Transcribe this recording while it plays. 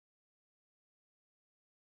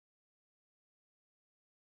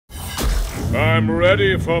I'm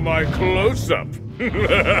ready for my close-up.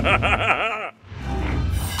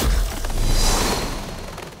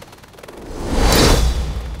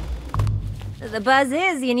 The buzz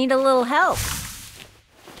is you need a little help.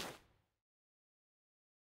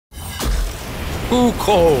 Who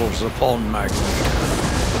calls upon Magneto?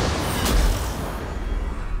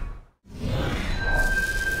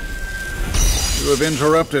 You have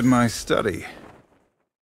interrupted my study.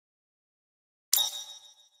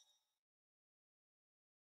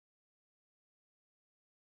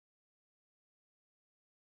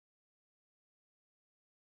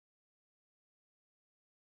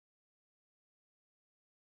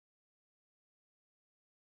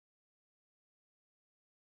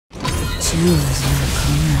 Choose your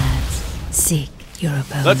comrades. Seek your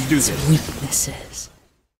opponent's Let's do this. weaknesses.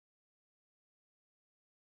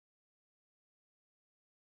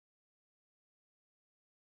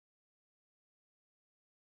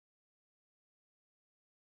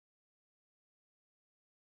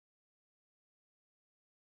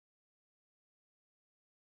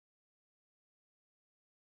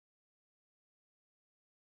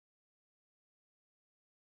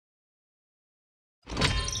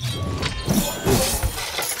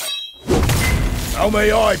 How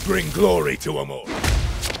may I bring glory to them all?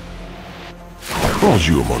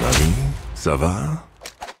 Bonjour, mon ami. Ça va?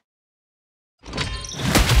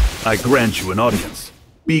 I grant you an audience.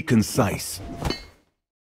 Be concise.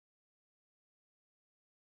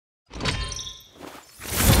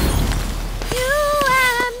 You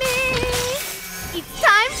and me. It's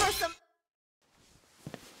time for some.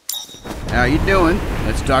 How you doing?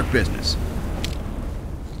 Let's talk business.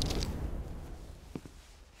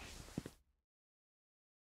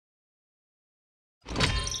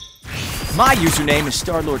 My username is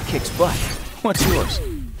Star-Lord Kicks Butt. What's yours?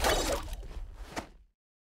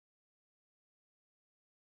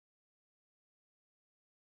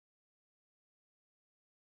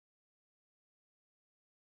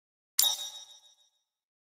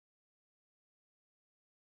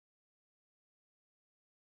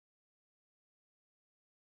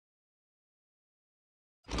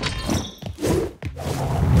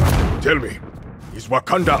 Tell me, is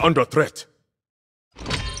Wakanda under threat?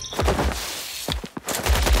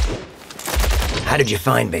 How did you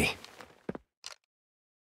find me?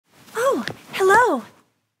 Oh, hello.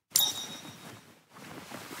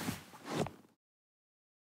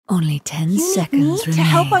 Only 10 You need seconds me remain. to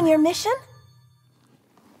help on your mission?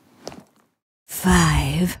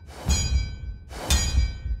 5.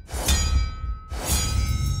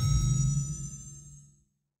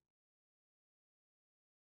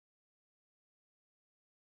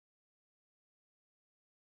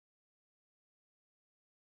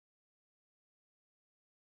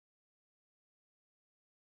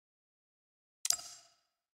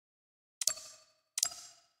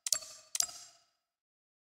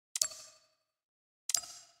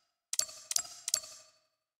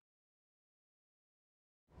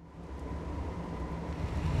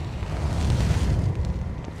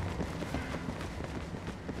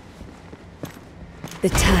 The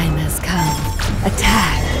time has come.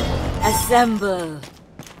 Attack! Assemble!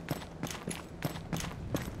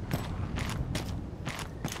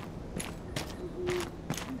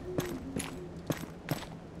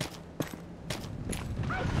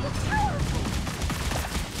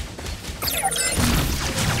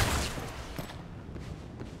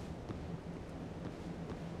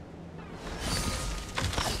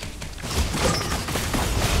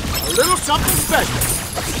 A little something special.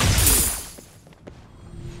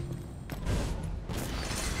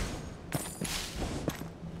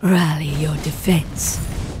 Rally your defense.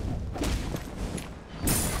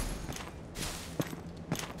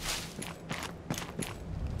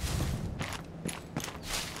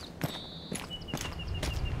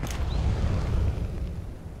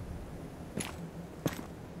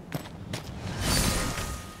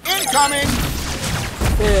 Incoming!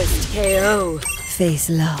 First KO. Face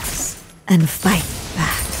loss and fight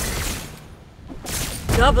back.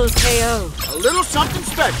 Double KO. A little something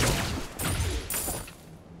special.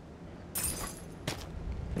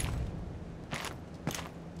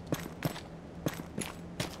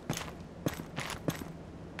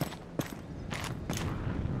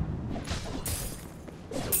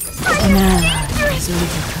 An ally is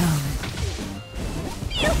overcome.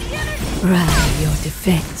 Rally your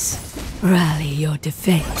defense. Rally your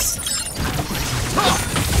defense.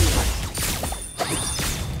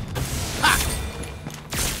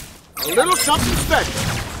 A little something special.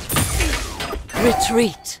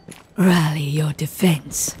 Retreat. Rally your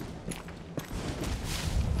defense.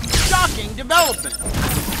 Shocking development.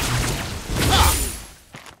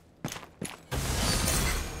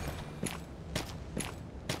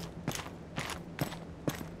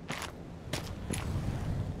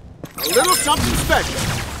 something special.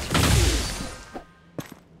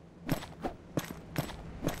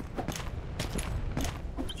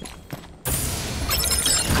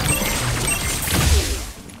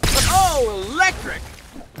 Oh, electric!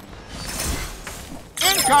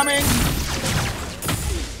 Incoming!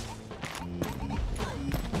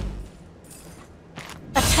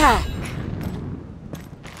 Attack!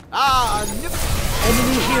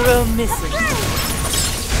 Enemy hero missing.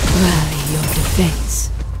 Rally your defense.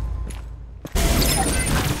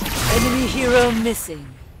 Enemy hero missing.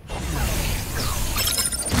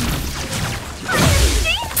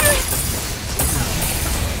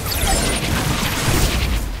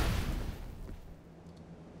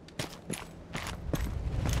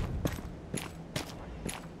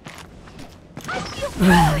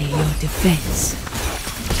 Rally your defense.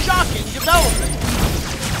 Shocking development!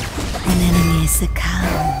 An enemy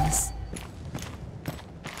succumbs.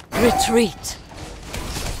 Retreat.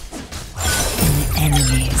 An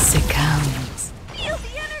enemy succumbs. Feel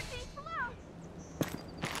the energy flow.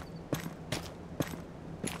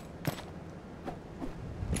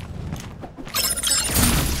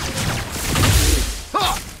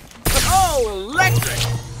 Oh, electric!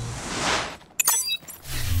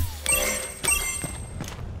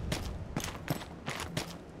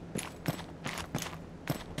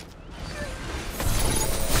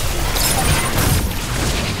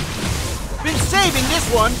 Been saving this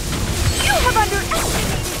one! You have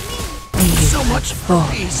underestimated me. So much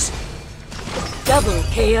force. Double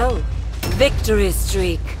KO. Victory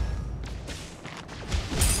streak.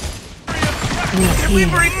 Can we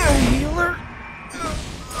bring a healer?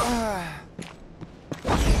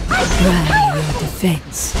 Rally your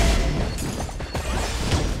defense.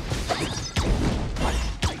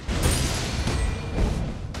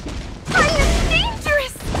 I am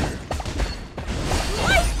dangerous.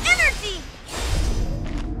 Life energy.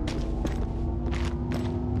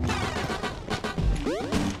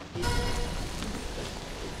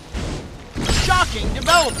 Shocking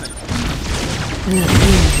development!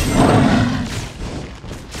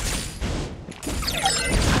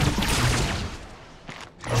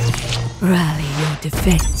 Rally your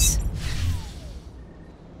defense.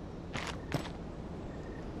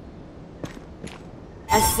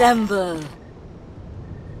 Assemble.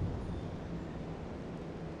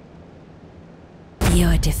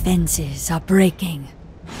 Your defenses are breaking.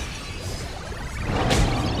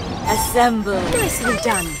 Assemble. Nicely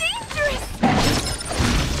done.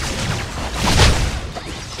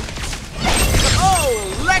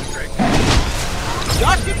 Oh, electric!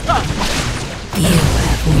 Shocking up! You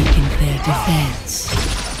have weakened their defense.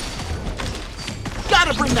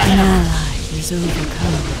 Gotta bring that An out! ally is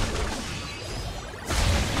overcome.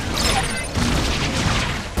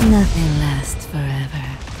 Nothing lasts forever.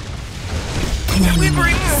 An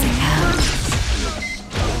enemy succumbs.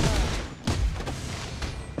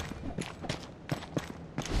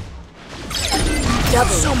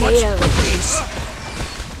 Double KO.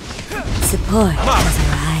 Support has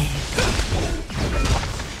arrived.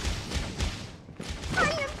 I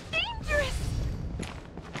am dangerous.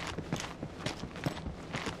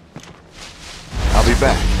 I'll be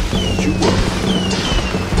back. Don't you worry.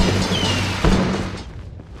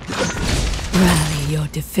 Rally your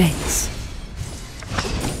defense.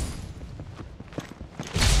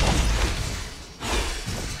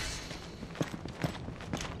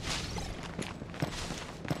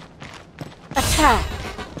 Attack.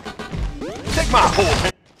 Take my whole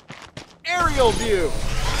hand. Aerial view!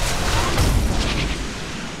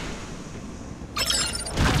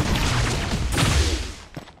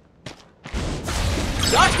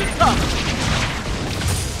 Shocking up!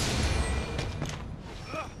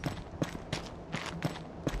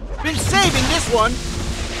 Been saving this one!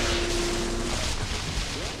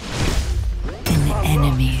 An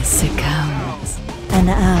enemy succumbs. An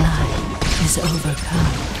ally is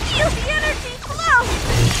overcome. Feel the energy flow.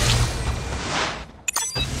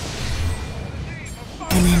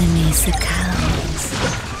 An enemy succumbs.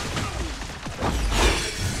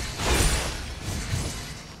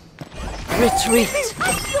 Retreat.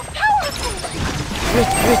 I feel powerful.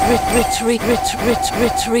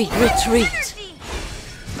 Retreat.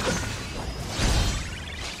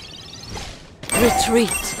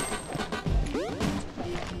 Retreat.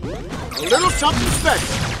 A little something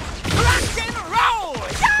special! Rock and roll!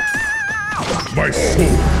 My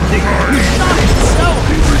soul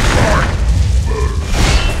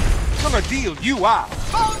Gonna deal you out.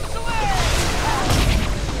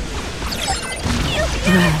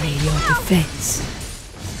 Rally your defense.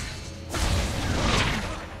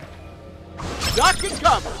 Shocking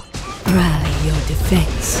cover! Rally your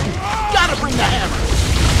defense. Gotta bring the hammer!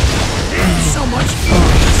 So much fun.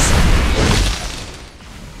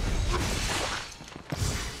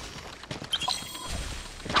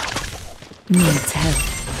 Needs help.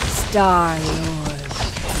 Star Lord.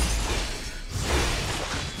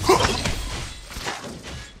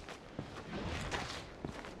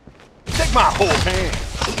 Take my whole hand.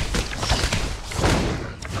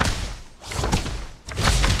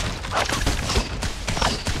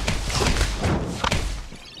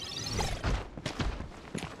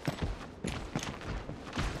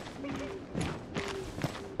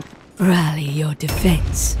 Rally your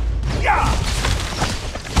defense.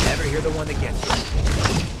 Never hear the one that gets you.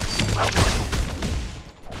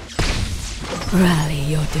 Rally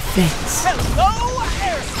your defense. Hello,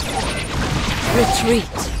 air support.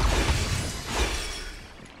 Retreat.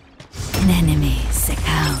 An enemy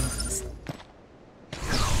succumbs.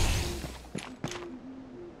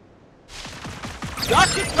 Got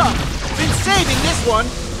you covered. Been saving this one.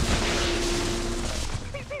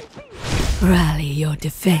 Rally your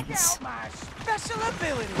defense. My special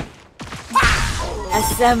ability.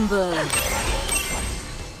 Assemble.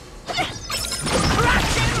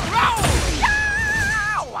 Rock and roll.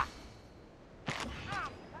 Yow!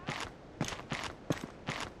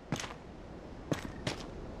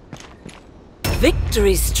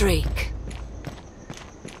 Victory streak.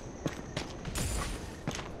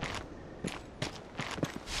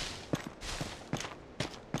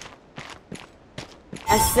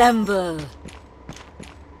 Assemble.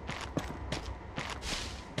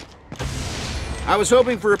 I was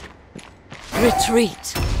hoping for a...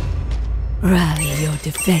 Retreat. Rally your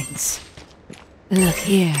defense. Look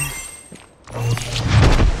here.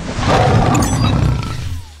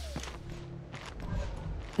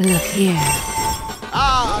 Look here.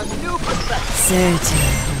 Ah, a new perspective. Certain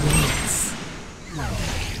awaits.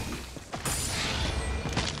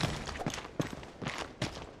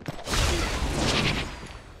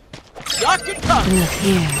 Got you covered. Look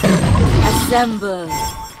here. Assemble.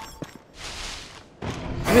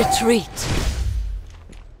 Retreat.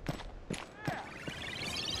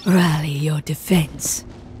 Rally your defense.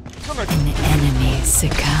 An enemy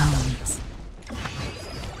succumbs.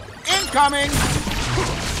 Incoming.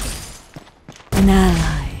 An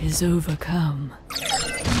ally is overcome.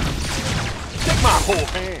 Take my whole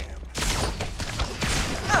hand.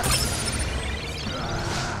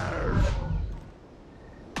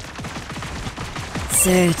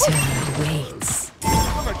 Certain awaits.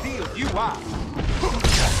 I'm gonna deal you out.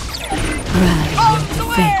 Rally your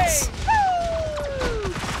defense.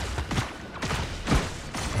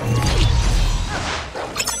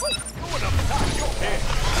 Going up top of your head.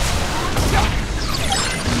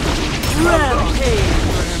 Rampage.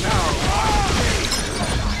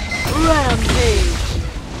 Rampage.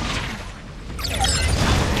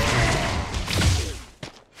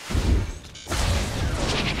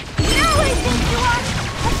 Now I think you are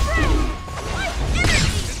a friend. My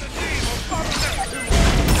energy.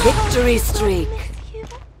 Victory streak. You.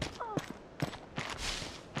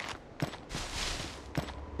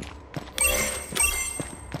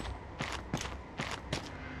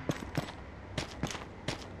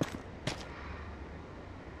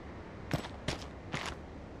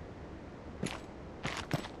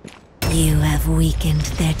 You have weakened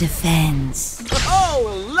their defense.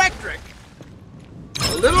 Oh, electric.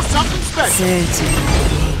 A little something special. Certain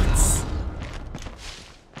awaits.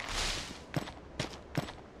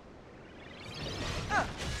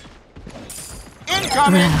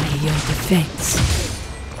 Incoming. Rally your defense.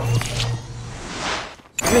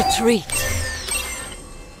 Retreat.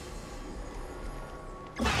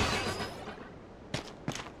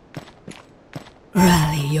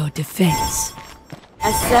 Rally your defense.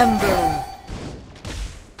 Assemble.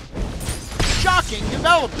 Shocking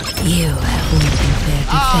development. You have weakened their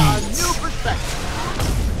Ah, defense. new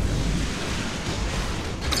perspective.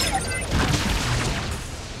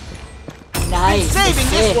 Nice Saving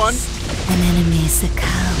this one. An enemy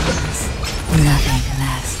succumbs. Nothing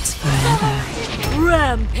lasts forever.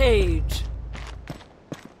 Rampage.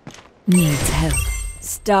 Needs help.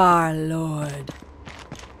 Star Lord.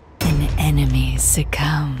 An enemy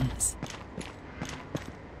succumbs.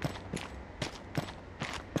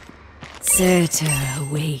 Surtur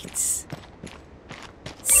awaits.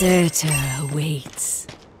 Surtur awaits.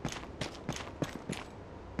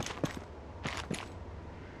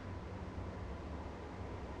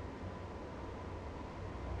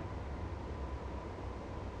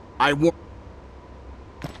 I want.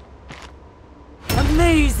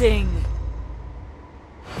 Amazing!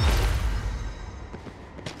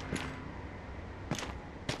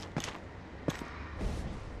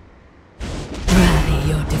 Rally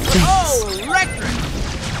your defense. Oh, electric.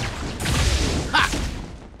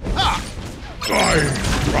 I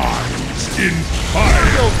rise in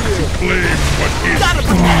fire to claim what is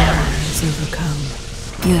The ally is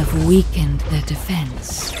overcome. You have weakened their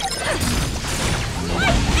defense.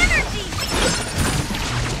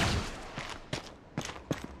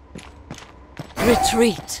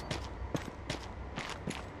 Retreat.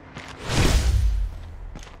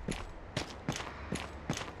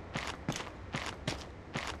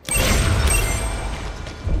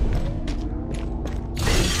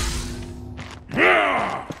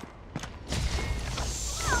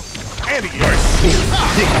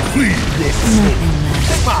 Please, your soul.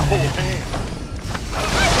 Take my whole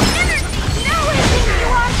hand.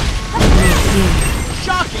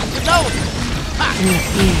 Shocking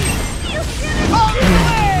development.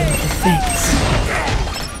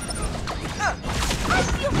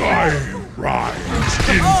 I rise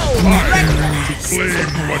in fire to claim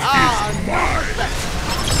what is mine.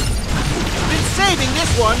 Been saving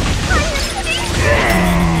this one.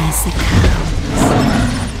 Enemy succumbs.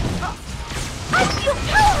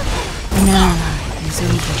 An ally is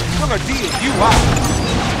overcome. Gonna deal you out.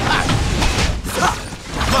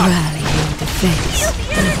 Rally your defense.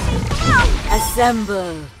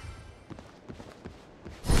 Assemble.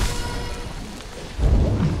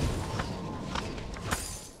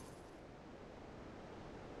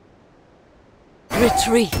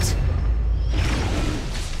 Retreat.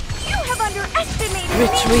 You have underestimated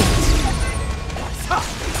Retreat.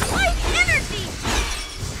 Life energy!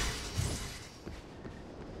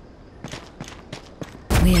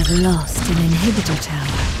 We have lost an inhibitor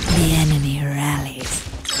tower. The enemy rallies.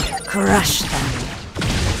 Crush them.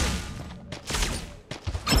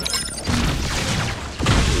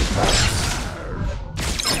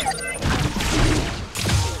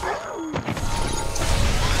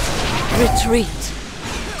 Retreat.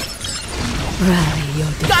 Rally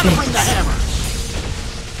your Gotta bring the defense. hammer.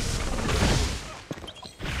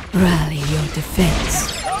 Rally your defense.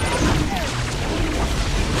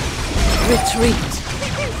 Retreat.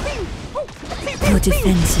 Your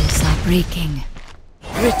defenses are breaking.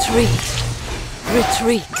 Retreat.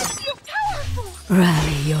 Retreat.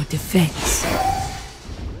 Rally your defense.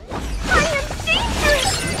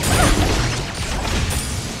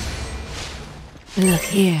 Look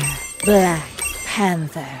here, Black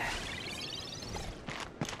Panther.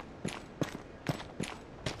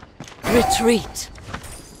 Retreat.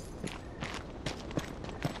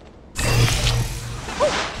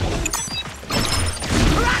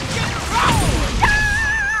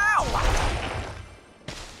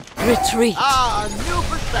 Retreat. Ah, new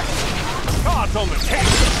perspective. Cards on the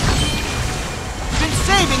table. Been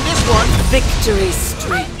saving this one. Victory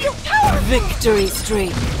streak. Victory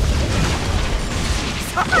streak.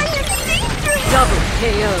 Double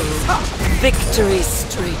KO. Victory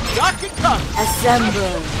streak. Got it coming.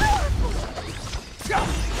 Assemble.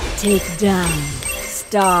 Take down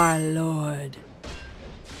Star-Lord.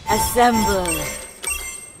 Assemble.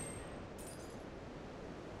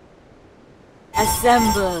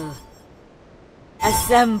 Assemble.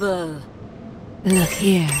 Assemble. Look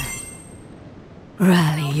here.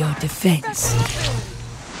 Rally your defense.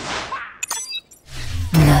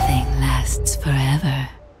 Nothing lasts forever.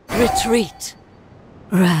 Retreat.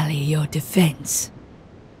 Rally your defense.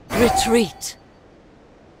 Retreat.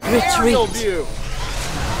 Aerial Retreat. view.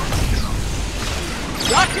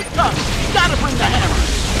 Got it coming. Gotta bring the hammer.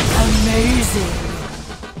 Amazing.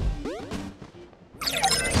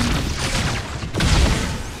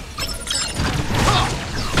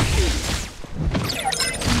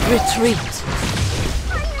 Retreat.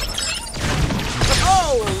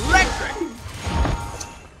 Oh, electric.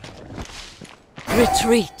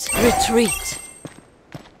 Retreat. Retreat.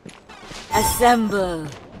 Assemble.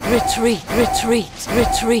 Retreat. Retreat.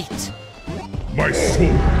 Retreat. My soul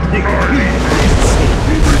will cleave. Soul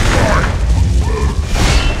will revive.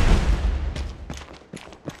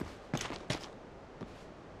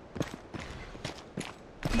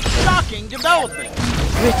 Shocking development.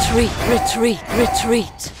 Retreat. Retreat.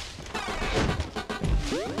 Retreat.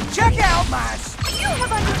 Check out my... You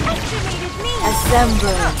have underestimated me!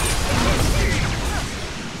 Assemble.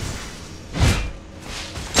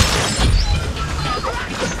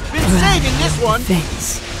 Been saving this one.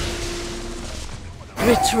 Defense.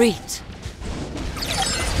 Retreat.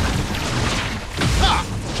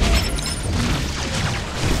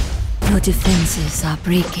 Your defenses are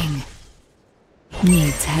breaking.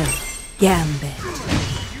 Needs help.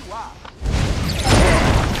 Gambit.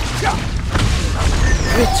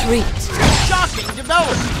 Retreat. Shocking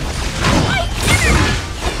development.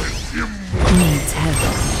 Needs help.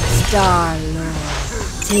 Star-Lord.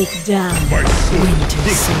 Take down My soul Winter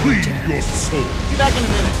will Soldier. cleave your soul. Be back in a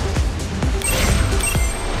minute.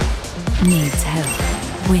 Needs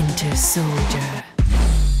help. Winter soldier.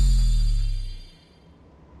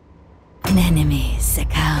 An enemy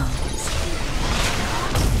succumbs.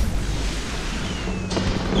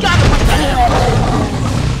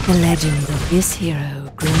 The legend of this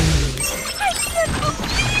hero grows.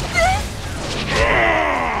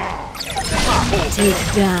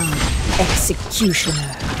 Take down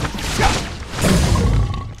executioner.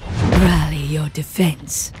 Rally your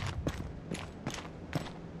defense.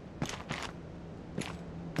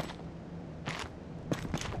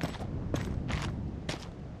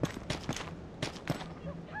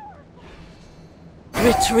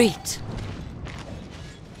 Retreat.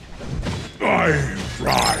 I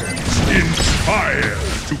rise, inspired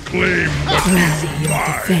to claim what Rally is your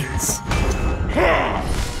mine. defense.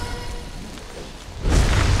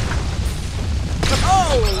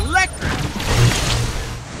 Oh, electric!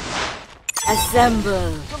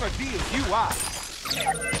 Assemble. Gonna be as you are.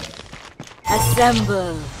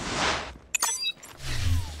 Assemble.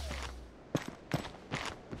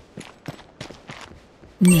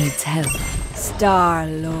 Needs help.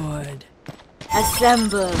 Star-Lord.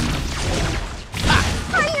 Assemble.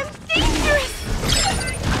 I am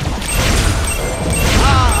dangerous!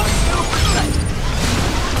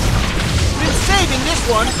 Been saving this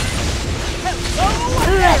one.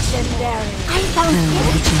 Legendary. I found The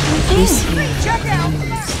legend of this hero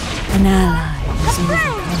grows. An ally is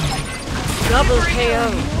overcome. Double KO.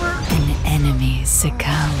 An enemy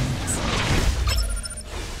succumbs.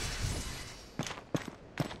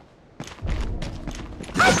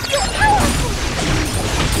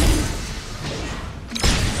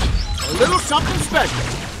 A little something special.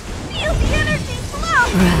 Feel the energy flow!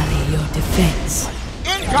 Rally your defense.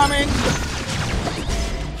 Incoming!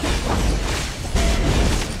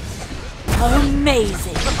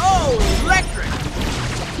 Amazing. Oh, electric!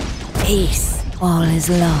 Peace. All is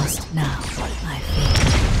lost now, I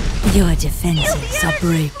fear. Your defenses are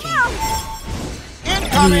breaking. We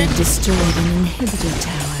Incoming! have destroyed an inhibitor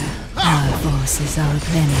tower. Our forces are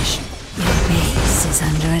replenished. Your base is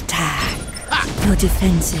under attack. Your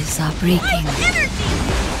defenses are breaking. Energy!